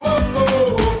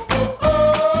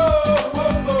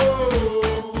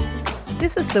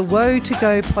the Woe to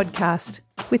Go podcast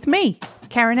with me,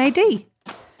 Karen AD,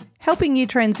 helping you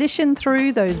transition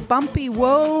through those bumpy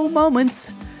woe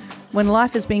moments when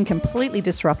life has been completely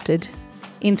disrupted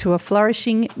into a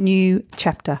flourishing new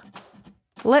chapter.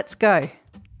 Let's go.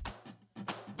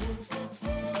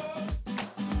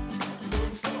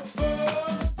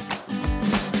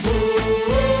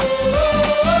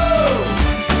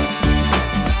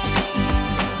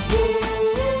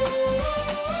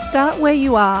 Start where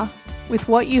you are with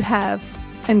what you have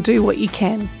and do what you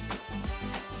can.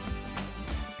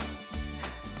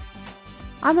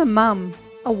 I'm a mum,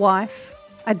 a wife,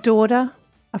 a daughter,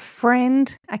 a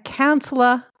friend, a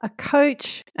counsellor, a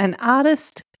coach, an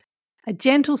artist, a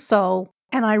gentle soul,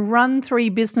 and I run 3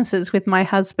 businesses with my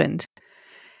husband.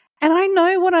 And I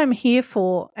know what I'm here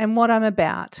for and what I'm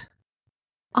about.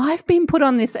 I've been put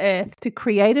on this earth to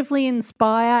creatively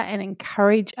inspire and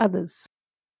encourage others.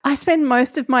 I spend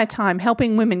most of my time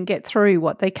helping women get through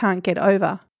what they can't get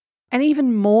over. And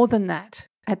even more than that,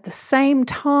 at the same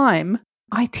time,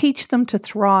 I teach them to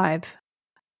thrive.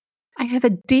 I have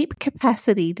a deep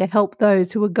capacity to help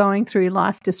those who are going through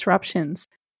life disruptions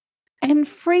and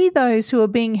free those who are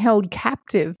being held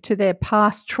captive to their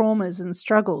past traumas and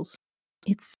struggles.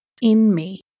 It's in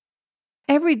me.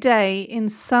 Every day, in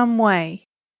some way,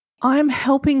 I'm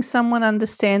helping someone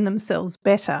understand themselves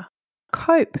better,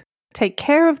 cope, take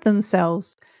care of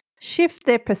themselves, shift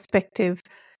their perspective,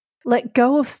 let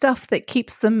go of stuff that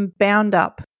keeps them bound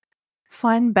up,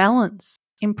 find balance,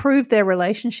 improve their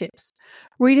relationships,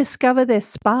 rediscover their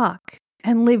spark,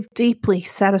 and live deeply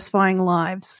satisfying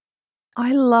lives.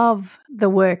 I love the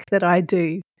work that I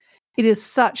do. It is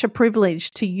such a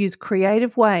privilege to use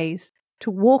creative ways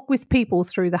to walk with people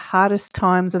through the hardest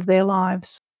times of their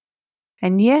lives.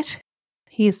 And yet,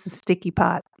 here's the sticky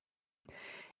part.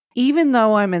 Even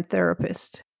though I'm a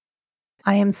therapist,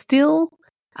 I am still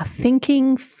a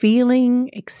thinking, feeling,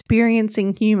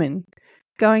 experiencing human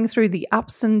going through the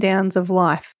ups and downs of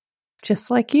life, just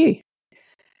like you.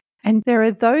 And there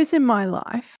are those in my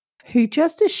life who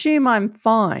just assume I'm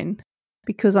fine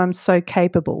because I'm so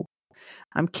capable.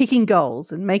 I'm kicking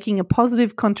goals and making a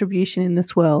positive contribution in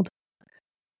this world.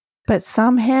 But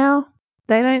somehow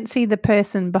they don't see the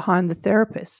person behind the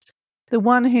therapist, the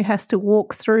one who has to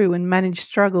walk through and manage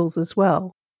struggles as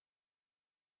well.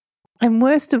 And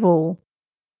worst of all,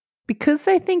 because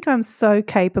they think I'm so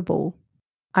capable,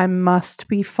 I must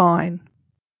be fine.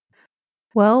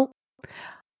 Well,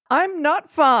 I'm not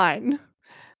fine.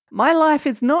 My life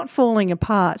is not falling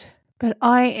apart, but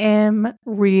I am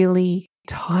really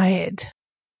tired.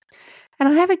 And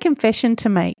I have a confession to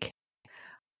make.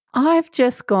 I've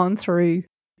just gone through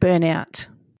burnout.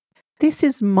 This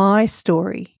is my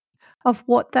story of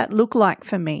what that looked like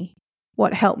for me,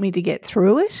 what helped me to get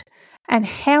through it, and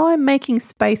how I'm making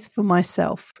space for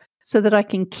myself so that I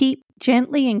can keep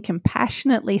gently and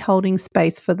compassionately holding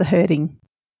space for the hurting.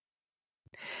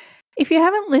 If you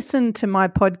haven't listened to my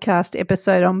podcast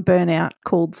episode on burnout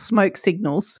called Smoke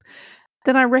Signals,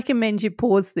 then I recommend you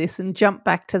pause this and jump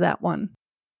back to that one.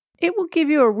 It will give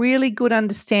you a really good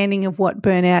understanding of what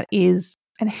burnout is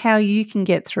and how you can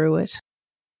get through it.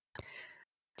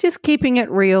 Just keeping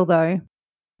it real though,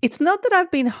 it's not that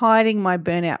I've been hiding my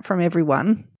burnout from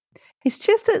everyone. It's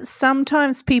just that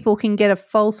sometimes people can get a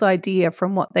false idea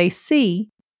from what they see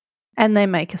and they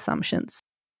make assumptions.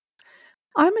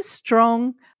 I'm a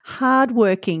strong,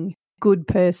 hardworking, good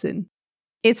person.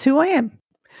 It's who I am.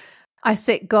 I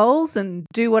set goals and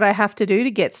do what I have to do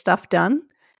to get stuff done.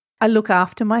 I look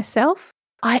after myself.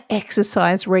 I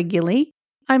exercise regularly.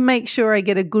 I make sure I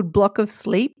get a good block of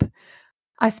sleep.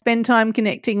 I spend time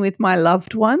connecting with my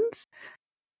loved ones.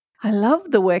 I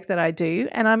love the work that I do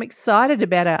and I'm excited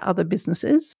about our other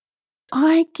businesses.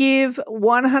 I give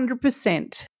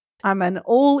 100%. I'm an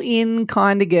all-in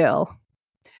kind of girl.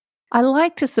 I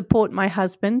like to support my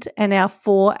husband and our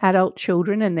 4 adult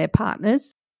children and their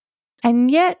partners. And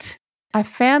yet, I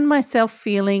found myself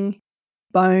feeling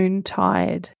bone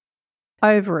tired,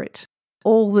 over it,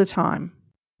 all the time.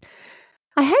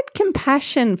 I had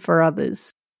compassion for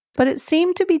others, but it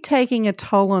seemed to be taking a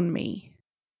toll on me.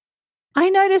 I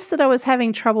noticed that I was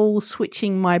having trouble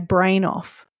switching my brain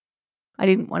off. I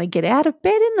didn't want to get out of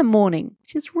bed in the morning,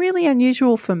 which is really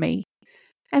unusual for me,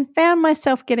 and found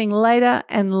myself getting later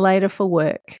and later for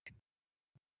work.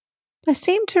 I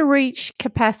seemed to reach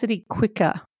capacity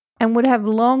quicker and would have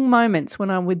long moments when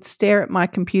I would stare at my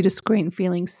computer screen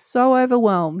feeling so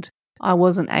overwhelmed I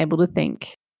wasn't able to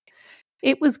think.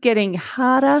 It was getting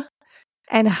harder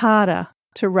and harder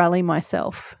to rally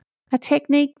myself, a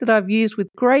technique that I've used with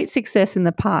great success in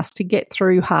the past to get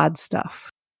through hard stuff.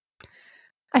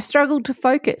 I struggled to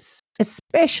focus,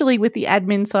 especially with the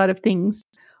admin side of things,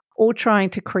 or trying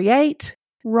to create,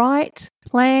 write,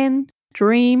 plan,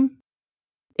 dream.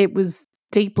 It was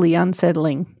deeply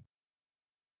unsettling.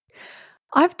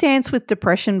 I've danced with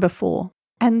depression before,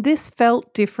 and this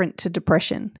felt different to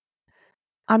depression.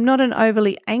 I'm not an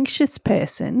overly anxious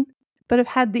person, but have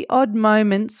had the odd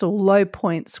moments or low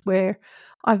points where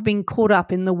I've been caught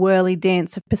up in the whirly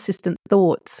dance of persistent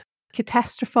thoughts,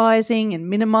 catastrophizing and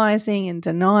minimizing and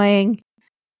denying.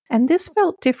 And this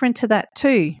felt different to that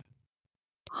too.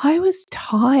 I was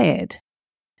tired.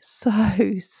 So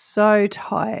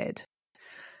tired.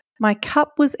 My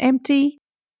cup was empty.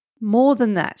 More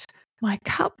than that, my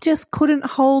cup just couldn't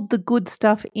hold the good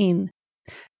stuff in.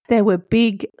 There were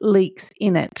big leaks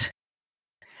in it.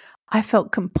 I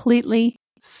felt completely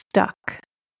stuck.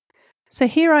 So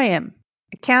here I am,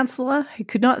 a counsellor who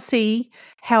could not see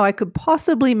how I could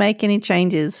possibly make any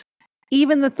changes.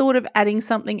 Even the thought of adding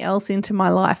something else into my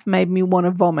life made me want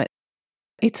to vomit.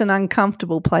 It's an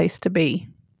uncomfortable place to be.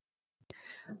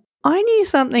 I knew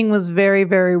something was very,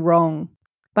 very wrong,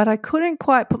 but I couldn't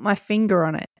quite put my finger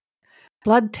on it.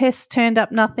 Blood tests turned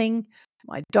up nothing.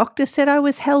 My doctor said I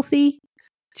was healthy,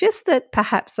 just that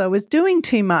perhaps I was doing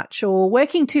too much or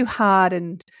working too hard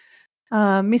and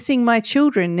missing my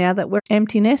children now that we're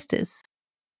empty nesters.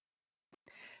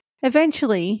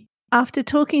 Eventually, after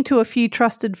talking to a few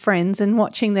trusted friends and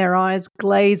watching their eyes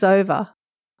glaze over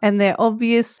and their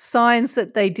obvious signs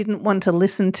that they didn't want to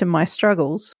listen to my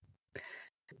struggles,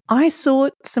 I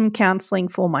sought some counselling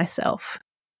for myself.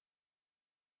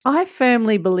 I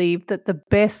firmly believe that the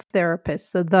best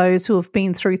therapists are those who have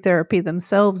been through therapy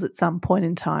themselves at some point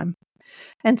in time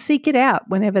and seek it out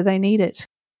whenever they need it.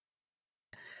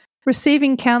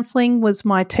 Receiving counselling was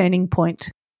my turning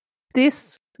point.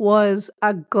 This was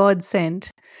a godsend.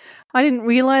 I didn't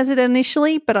realise it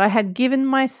initially, but I had given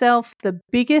myself the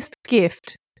biggest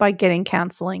gift by getting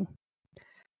counselling.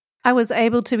 I was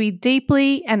able to be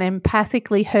deeply and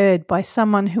empathically heard by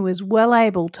someone who was well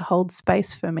able to hold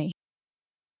space for me.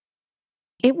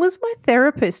 It was my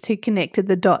therapist who connected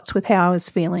the dots with how I was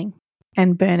feeling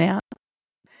and burnout.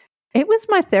 It was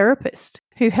my therapist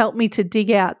who helped me to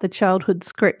dig out the childhood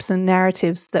scripts and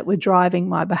narratives that were driving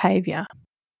my behaviour.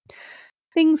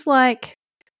 Things like,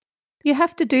 you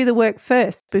have to do the work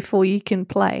first before you can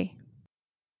play.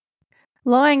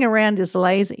 Lying around is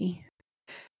lazy.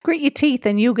 Grit your teeth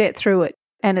and you'll get through it.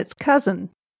 And its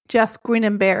cousin, just grin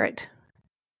and bear it.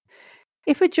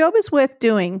 If a job is worth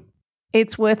doing,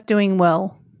 it's worth doing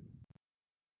well.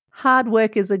 Hard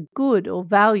workers are good or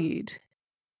valued.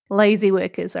 Lazy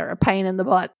workers are a pain in the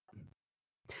butt.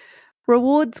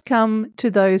 Rewards come to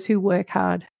those who work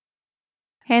hard.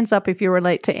 Hands up if you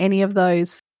relate to any of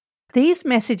those. These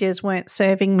messages weren't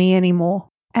serving me anymore,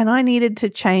 and I needed to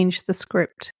change the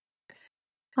script.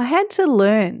 I had to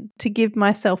learn to give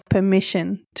myself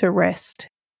permission to rest.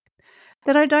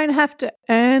 That I don't have to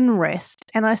earn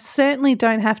rest, and I certainly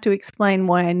don't have to explain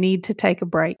why I need to take a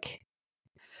break.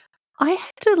 I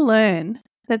had to learn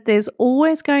that there's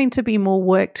always going to be more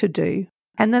work to do,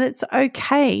 and that it's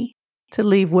okay to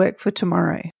leave work for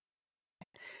tomorrow.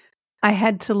 I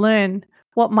had to learn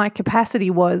what my capacity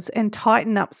was and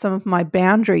tighten up some of my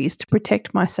boundaries to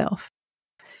protect myself.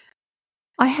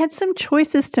 I had some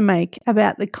choices to make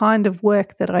about the kind of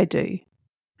work that I do.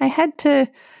 I had to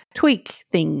tweak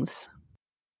things.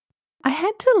 I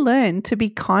had to learn to be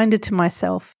kinder to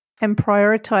myself and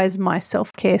prioritize my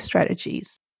self-care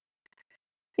strategies.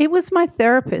 It was my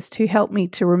therapist who helped me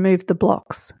to remove the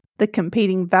blocks, the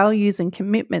competing values and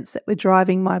commitments that were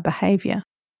driving my behavior,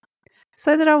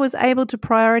 so that I was able to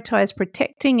prioritize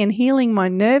protecting and healing my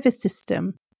nervous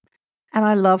system, and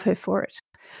I love her for it.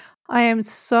 I am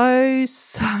so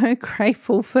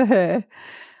grateful for her.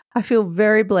 I feel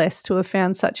very blessed to have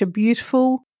found such a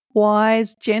beautiful,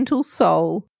 wise, gentle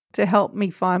soul to help me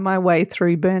find my way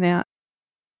through burnout.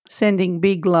 Sending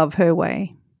big love her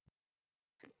way.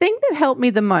 The thing that helped me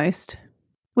the most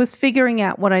was figuring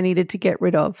out what I needed to get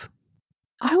rid of.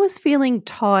 I was feeling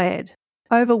tired,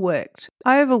 overworked,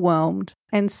 overwhelmed,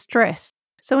 and stressed.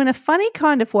 So in a funny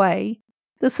kind of way,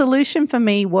 the solution for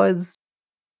me was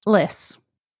less.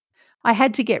 I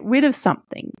had to get rid of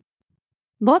something,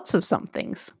 lots of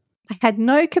somethings. I had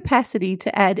no capacity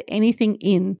to add anything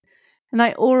in, and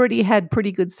I already had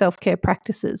pretty good self-care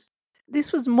practices.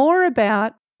 This was more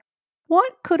about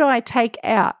what could I take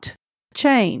out,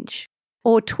 change,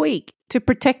 or tweak to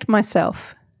protect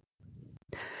myself.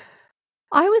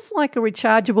 I was like a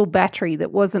rechargeable battery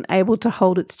that wasn't able to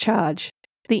hold its charge.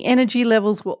 The energy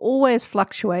levels were always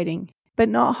fluctuating, but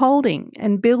not holding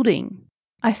and building.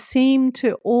 I seemed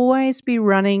to always be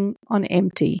running on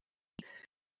empty.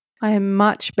 I am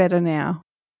much better now.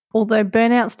 although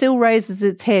burnout still raises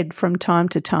its head from time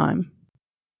to time.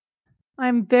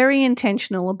 I'm very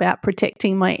intentional about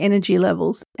protecting my energy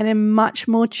levels and am much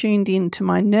more tuned in to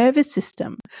my nervous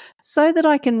system so that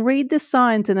I can read the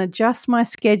signs and adjust my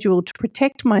schedule to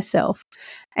protect myself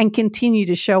and continue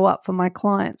to show up for my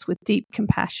clients with deep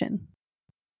compassion.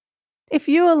 If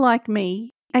you are like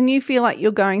me and you feel like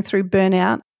you're going through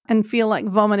burnout and feel like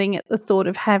vomiting at the thought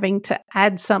of having to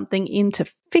add something in to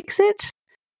fix it,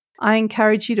 I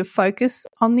encourage you to focus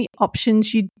on the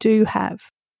options you do have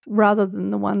rather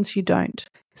than the ones you don't.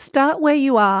 Start where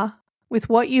you are with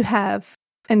what you have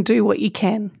and do what you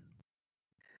can.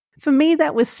 For me,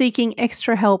 that was seeking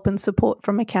extra help and support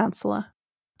from a counsellor,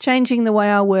 changing the way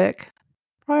I work,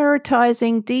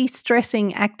 prioritising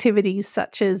de-stressing activities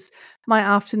such as my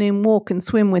afternoon walk and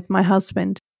swim with my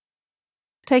husband,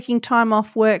 taking time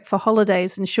off work for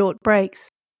holidays and short breaks,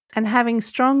 and having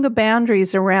stronger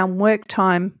boundaries around work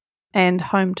time and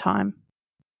home time.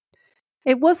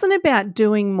 It wasn't about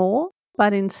doing more,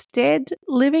 but instead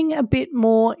living a bit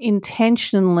more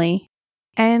intentionally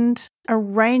and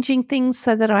arranging things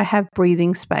so that I have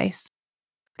breathing space.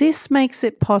 This makes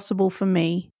it possible for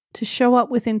me to show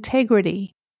up with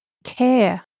integrity,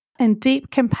 care, and deep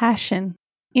compassion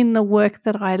in the work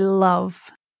that I love.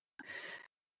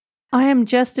 I am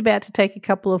just about to take a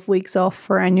couple of weeks off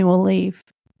for annual leave.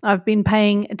 I've been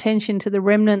paying attention to the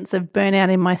remnants of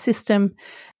burnout in my system,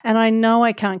 and I know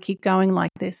I can't keep going like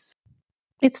this.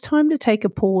 It's time to take a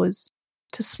pause,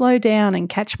 to slow down and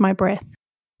catch my breath,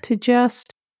 to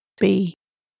just be,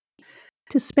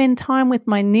 to spend time with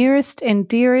my nearest and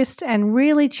dearest and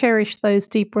really cherish those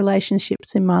deep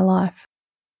relationships in my life.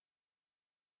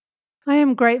 I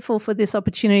am grateful for this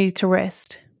opportunity to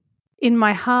rest. In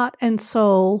my heart and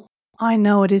soul, I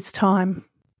know it is time.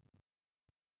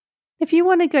 If you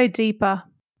want to go deeper,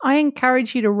 I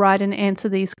encourage you to write and answer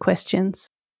these questions.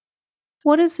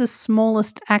 What is the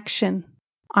smallest action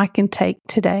I can take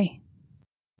today?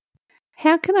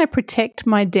 How can I protect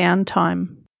my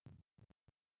downtime?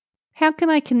 How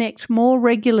can I connect more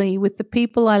regularly with the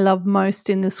people I love most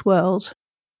in this world?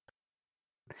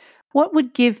 What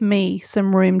would give me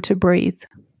some room to breathe?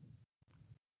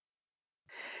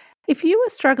 If you are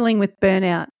struggling with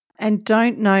burnout and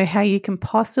don't know how you can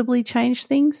possibly change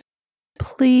things,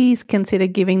 please consider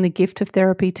giving the gift of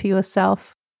therapy to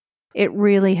yourself. It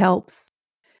really helps.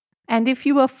 And if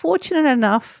you are fortunate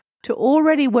enough to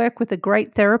already work with a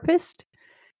great therapist,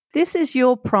 this is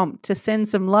your prompt to send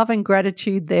some love and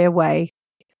gratitude their way.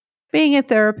 Being a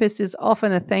therapist is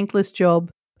often a thankless job,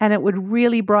 and it would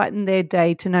really brighten their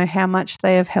day to know how much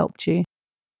they have helped you.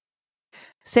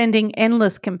 Sending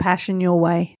endless compassion your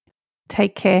way.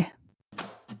 Take care.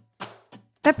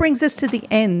 That brings us to the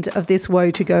end of this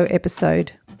Woe to Go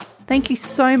episode. Thank you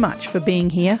so much for being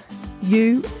here.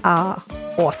 You are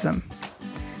awesome.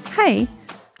 Hey,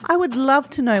 I would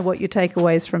love to know what your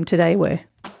takeaways from today were.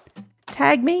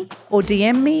 Tag me or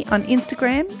DM me on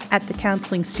Instagram at The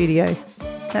Counselling Studio.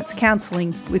 That's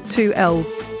counselling with 2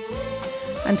 L's.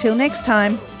 Until next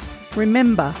time,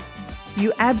 remember,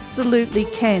 you absolutely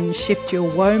can shift your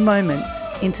woe moments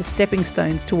into stepping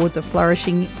stones towards a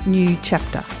flourishing new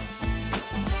chapter.